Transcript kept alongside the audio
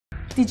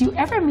Did you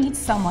ever meet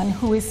someone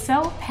who is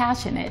so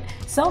passionate,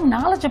 so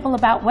knowledgeable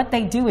about what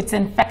they do, it's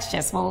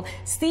infectious? Well,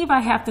 Steve,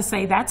 I have to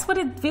say, that's what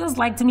it feels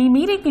like to me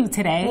meeting you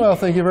today. Well,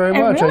 thank you very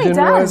much. Really I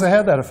didn't realize I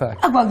had that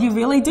effect. Well, you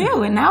really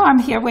do. And now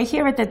we're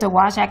here at the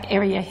Dowagiac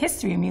Area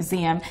History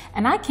Museum,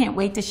 and I can't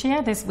wait to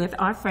share this with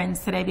our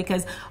friends today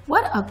because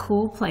what a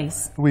cool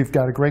place. We've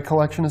got a great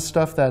collection of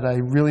stuff that I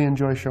really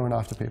enjoy showing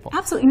off to people.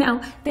 Absolutely.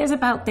 Now,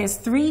 there's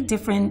 3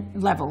 different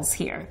levels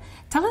here.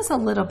 Tell us a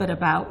little bit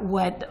about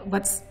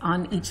what's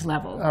on each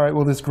level. All right.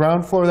 Well, this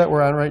ground floor that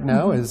we're on right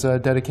now is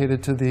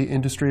dedicated to the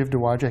industry of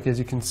Dowagiac. As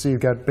you can see,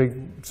 we've got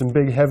some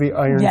big, heavy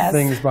iron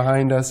things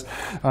behind us.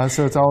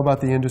 So it's all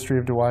about the industry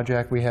of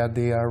Dowagiac. We had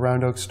the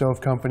Round Oak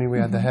Stove Company, we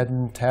had the Head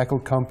and Tackle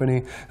Company,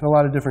 and a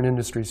lot of different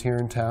industries here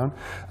in town.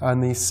 On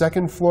the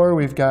second floor,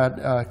 we've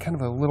got kind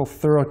of a little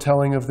thorough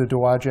telling of the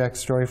Dowagiac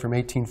story from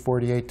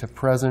 1848 to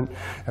present.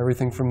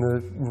 Everything from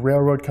the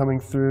railroad coming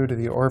through to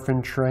the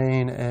orphan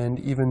train, and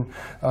even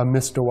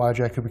Miss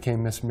Dowagiac, who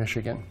became Miss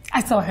Michigan.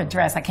 I saw her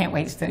dress. I can't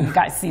wait to you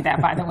guys see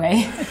that, by the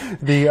way.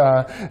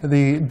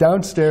 The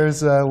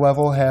downstairs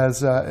level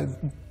has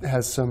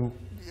some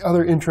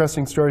other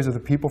interesting stories of the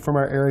people from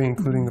our area,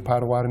 including the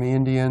Potawatomi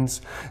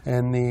Indians,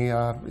 and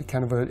the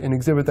kind of an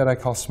exhibit that I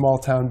call Small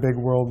Town, Big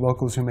World,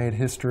 Locals Who Made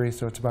History.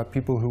 So it's about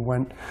people who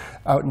went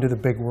out into the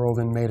big world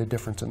and made a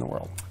difference in the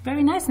world.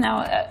 Very nice.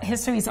 Now,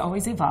 history is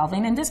always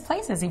evolving, and this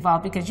place has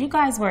evolved because you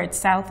guys were at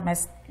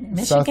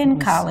Michigan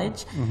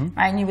College,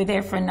 right? And you were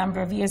there for a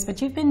number of years,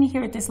 but you've been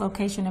here at this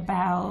location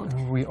about...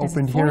 We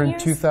opened here in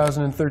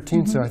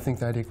 2013, so I think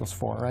that equals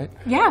 4, right?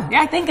 Yeah,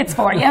 I think it's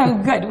 4.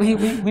 Yeah, good.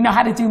 We know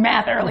how to do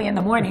math early in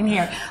the morning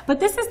here. But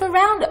this is the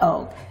Round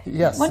Oak.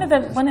 Yes. One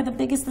of the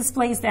biggest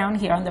displays down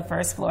here on the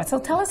first floor. So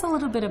tell us a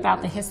little bit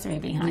about the history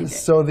behind it.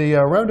 So the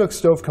Round Oak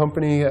Stove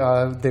Company,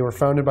 they were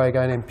founded by a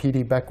guy named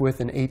P.D. Beckwith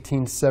in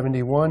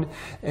 1871,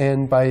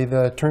 and by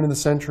the turn of the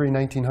century,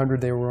 1900,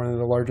 they were one of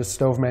the largest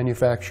stove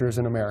manufacturers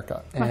in America.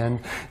 And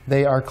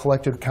they are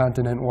collected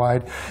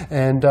continent-wide,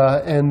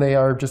 and they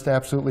are just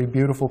absolutely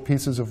beautiful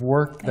pieces of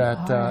work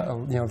that,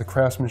 the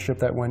craftsmanship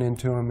that went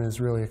into them is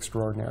really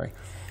extraordinary.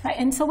 Right,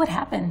 and so what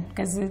happened?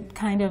 Because they're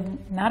kind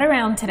of not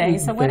around today.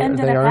 So what ended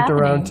up happening? They aren't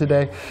around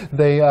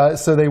today.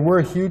 So they were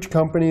a huge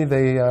company.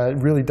 They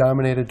really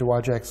dominated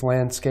Dowagiac's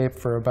landscape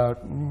for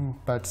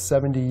about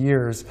 70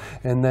 years.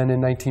 And then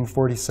in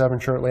 1947,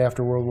 shortly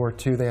after World War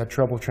II, they had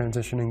trouble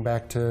transitioning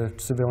back to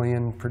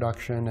civilian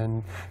production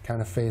and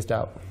kind of phased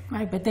out.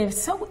 Right, but they're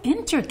so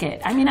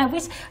intricate. I mean,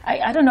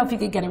 I don't know if you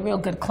could get a real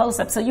good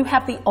close-up. So you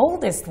have the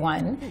oldest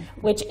one,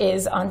 which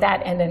is on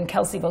that end, and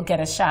Kelsey will get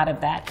a shot of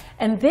that.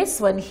 And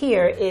this one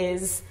here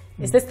is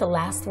this the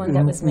last one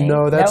that was made?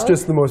 No, that's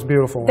just the most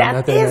beautiful one.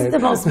 That is the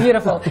most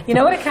beautiful. You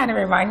know what it kind of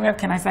reminded me of,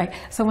 can I say?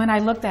 So when I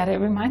looked at it, it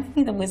reminded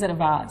me of the Wizard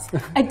of Oz.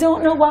 I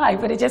don't know why,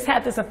 but it just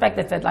had this effect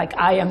that said, like,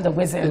 I am the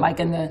wizard, like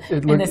in the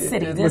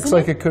city. It looks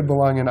like it could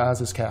belong in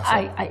Oz's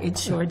castle. It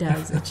sure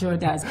does. It sure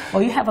does.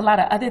 Well, you have a lot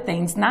of other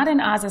things, not in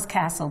Oz's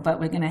castle,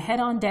 but we're going to head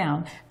on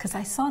down, because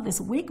I saw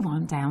this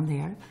wigwam down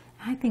there.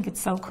 I think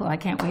it's so cool. I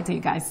can't wait till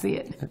you guys see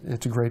it.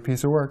 It's a great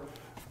piece of work.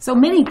 So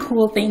many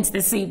cool things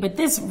to see, but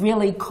this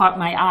really caught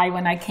my eye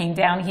when I came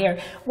down here.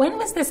 When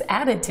was this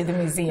added to the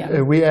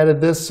museum? We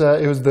added this,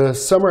 it was the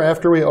summer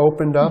after we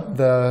opened up.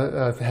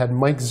 Had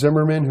Mike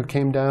Zimmerman, who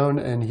came down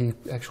and he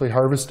actually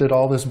harvested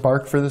all this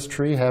bark for this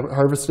tree,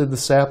 harvested the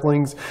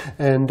saplings,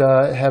 and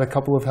had a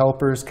couple of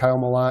helpers, Kyle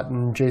Malott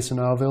and Jason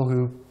Alville,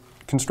 who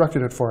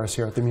constructed it for us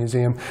here at the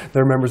museum.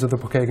 They're members of the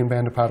Pokagon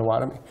Band of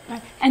Potawatomi.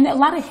 And a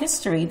lot of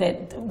history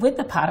with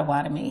the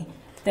Potawatomi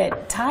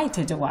that tied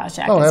to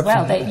Dowagiac as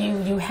well, that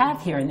you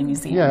have here in the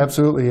museum. Yeah,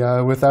 absolutely.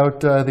 Without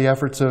the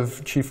efforts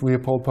of Chief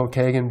Leopold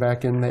Pokagon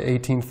back in the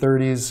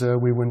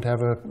 1830s, we wouldn't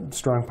have a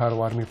strong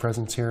Potawatomi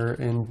presence here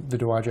in the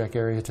Dowagiac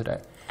area today.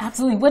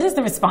 Absolutely. What is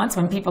the response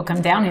when people come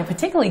down here,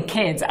 particularly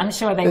kids? I'm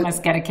sure they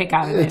must get a kick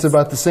out of this. It's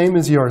about the same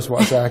as yours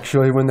was,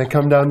 actually, when they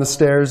come down the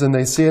stairs and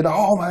they see it,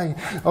 oh my,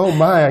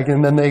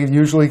 and then they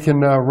usually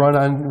can run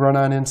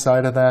on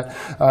inside of that.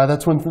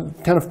 That's one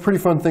kind of pretty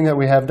fun thing that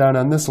we have down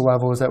on this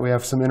level, is that we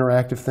have some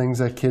interactive things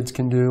that kids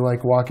can do,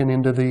 like walking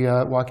into the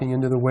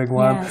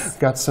wigwam. Yes.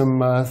 Got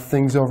some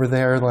things over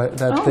there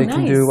that they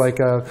can do, like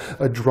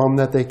a drum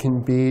that they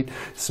can beat,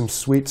 some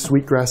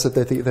sweetgrass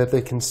that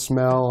they can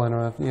smell,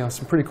 and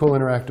some pretty cool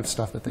interactive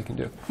stuff that they can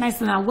do. Nice.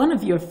 Now, one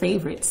of your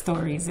favorite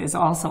stories is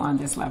also on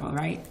this level,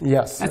 right?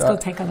 Yes. Let's go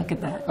take a look at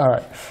that. All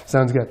right.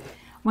 Sounds good.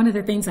 One of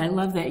the things I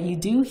love that you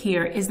do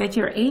here is that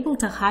you're able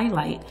to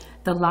highlight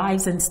the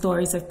lives and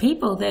stories of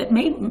people that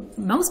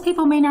most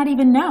people may not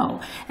even know.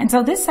 And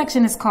so this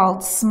section is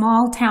called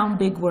Small Town,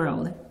 Big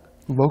World.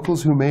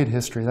 Locals who made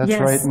history, that's yes.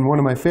 right. And one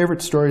of my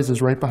favorite stories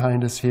is right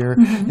behind us here.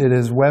 It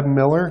is Webb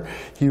Miller.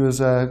 He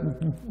was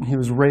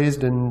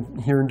raised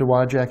here in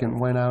Dowagiac and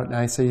went out, and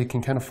I say you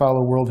can kind of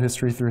follow world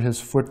history through his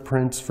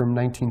footprints from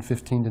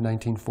 1915 to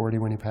 1940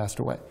 when he passed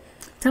away.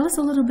 Tell us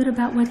a little bit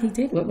about what he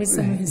did. What were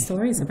some of his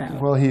stories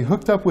about? Well, he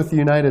hooked up with the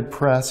United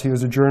Press. He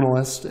was a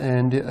journalist,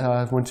 and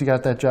once he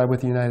got that job with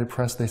the United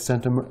Press, they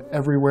sent him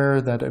everywhere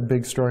that a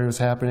big story was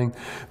happening.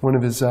 One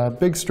of his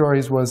big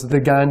stories was the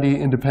Gandhi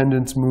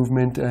independence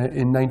movement.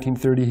 In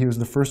 1930, he was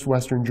the first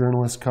Western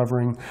journalist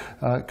covering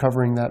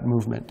that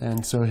movement.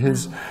 And so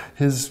his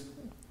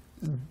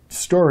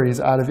stories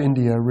out of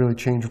India really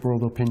changed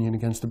world opinion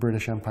against the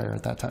British Empire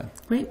at that time.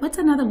 Great. What's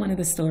another one of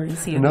the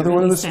stories here? Another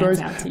one of the stories?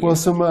 Well,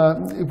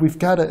 we've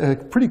got a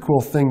pretty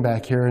cool thing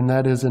back here, and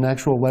that is an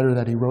actual letter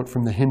that he wrote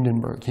from the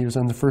Hindenburg. He was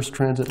on the first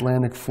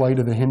transatlantic flight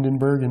of the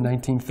Hindenburg in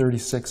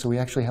 1936, so we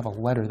actually have a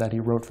letter that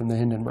he wrote from the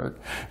Hindenburg,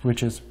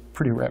 which is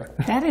pretty rare.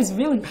 That is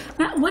really...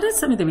 Now, what are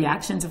some of the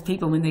reactions of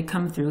people when they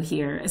come through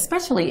here,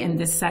 especially in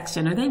this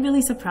section? Are they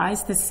really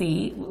surprised to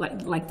see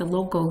like the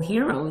local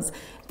heroes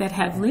that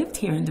have lived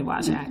here in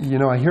Dowagiac? You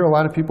know, I hear a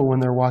lot of people when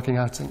they're walking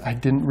out saying, I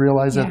didn't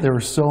realize that there were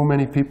so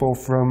many people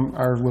from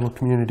our little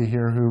community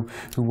here who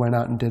went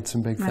out and did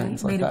some big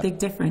things like that. Made a big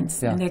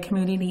difference in their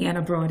community and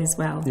abroad as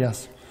well.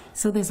 Yes.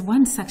 So there's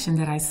one section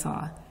that I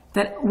saw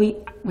that we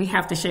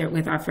have to share it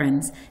with our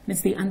friends, and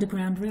it's the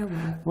Underground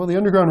Railroad. Well, the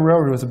Underground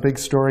Railroad was a big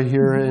story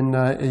here, and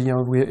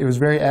it was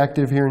very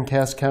active here in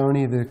Cass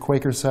County, the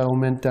Quaker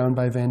settlement down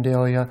by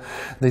Vandalia.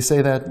 They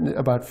say that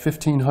about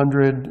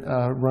 1,500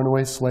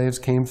 runaway slaves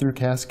came through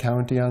Cass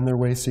County on their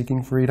way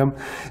seeking freedom,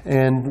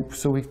 and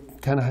so we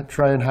kind of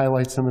try and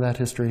highlight some of that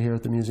history here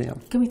at the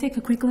museum. Can we take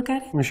a quick look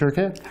at it? We sure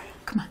can.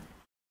 Come on.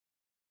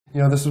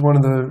 You know, this is one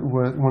of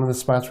the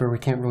spots where we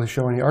can't really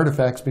show any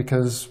artifacts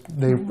because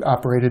they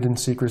operated in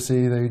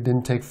secrecy. They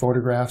didn't take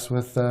photographs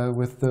with the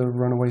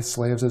runaway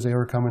slaves as they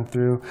were coming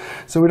through.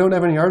 So we don't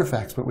have any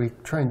artifacts, but we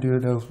try and do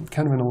it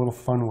kind of in a little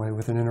fun way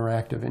with an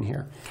interactive in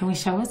here. Can we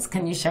show us?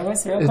 Can you show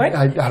us real quick?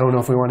 I don't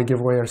know if we want to give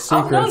away our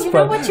secrets. Oh, no, you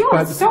know what? You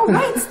are so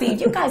right, Steve.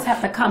 You guys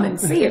have to come and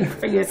see it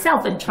for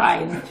yourself and try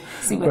and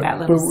see what that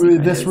little secret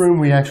is. This room,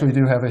 we actually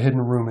do have a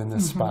hidden room in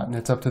this spot, and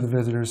it's up to the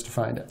visitors to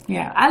find it.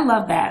 Yeah, I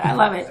love that. I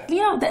love it. You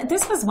know,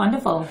 this was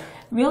wonderful.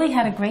 Really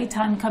had a great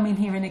time coming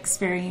here and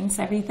experience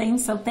everything.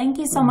 So thank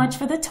you so much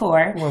for the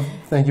tour. Well,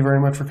 thank you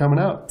very much for coming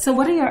out. So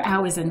what are your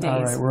hours and days?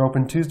 All right, we're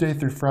open Tuesday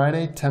through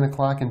Friday, 10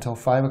 o'clock until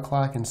 5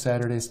 o'clock, and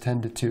Saturdays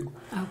 10 to 2.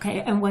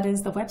 Okay, and what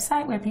is the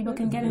website where people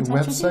can get in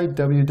touch with you? The website,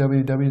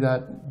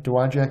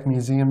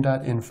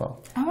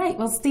 www.dowagiacmuseum.info. All right,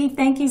 well, Steve,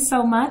 thank you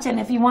so much. And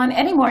if you want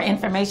any more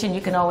information,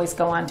 you can always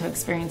go on to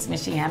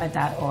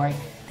experiencemichiana.org.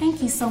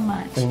 Thank you so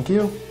much. Thank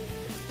you.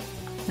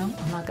 No,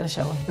 I'm not going to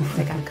show them.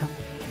 They got to come.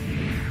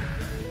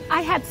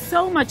 I had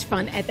so much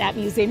fun at that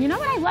museum. You know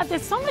what I love?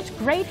 There's so much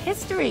great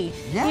history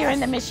here in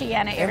the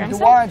Michiana area. In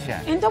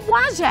Dowagiac. In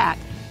Dowagiac,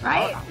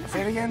 right?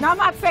 Say it again? No, I'm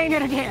not saying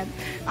it again.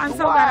 I'm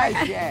so bad.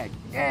 Dowagiac,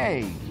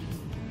 yay.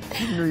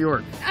 New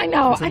York. I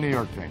know. It's a New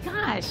York thing.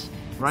 Gosh.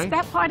 Right?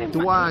 That part of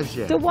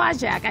Dowagiac.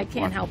 Dowagiac. I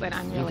can't help it.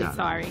 I'm really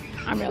sorry.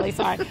 I'm really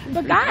sorry.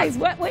 But guys,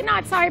 what we're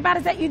not sorry about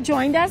is that you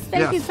joined us.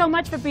 Thank you so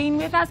much for being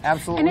with us.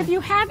 Absolutely. And if you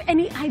have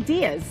any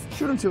ideas,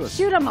 shoot them to us.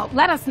 Shoot them up.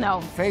 Let us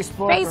know.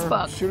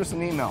 Facebook. Shoot us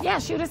an email. Yeah,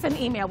 shoot us an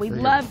email. We'd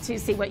love to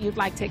see what you'd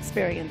like to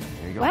experience.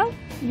 There you go. Well,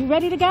 you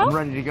ready to go? I'm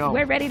ready to go.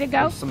 We're ready to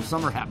go. There's some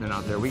summer happening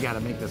out there. We got to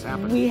make this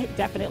happen. We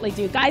definitely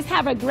do. Guys,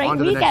 have a great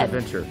weekend. On to the next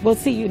adventure. We'll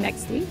see you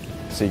next week.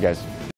 See you guys.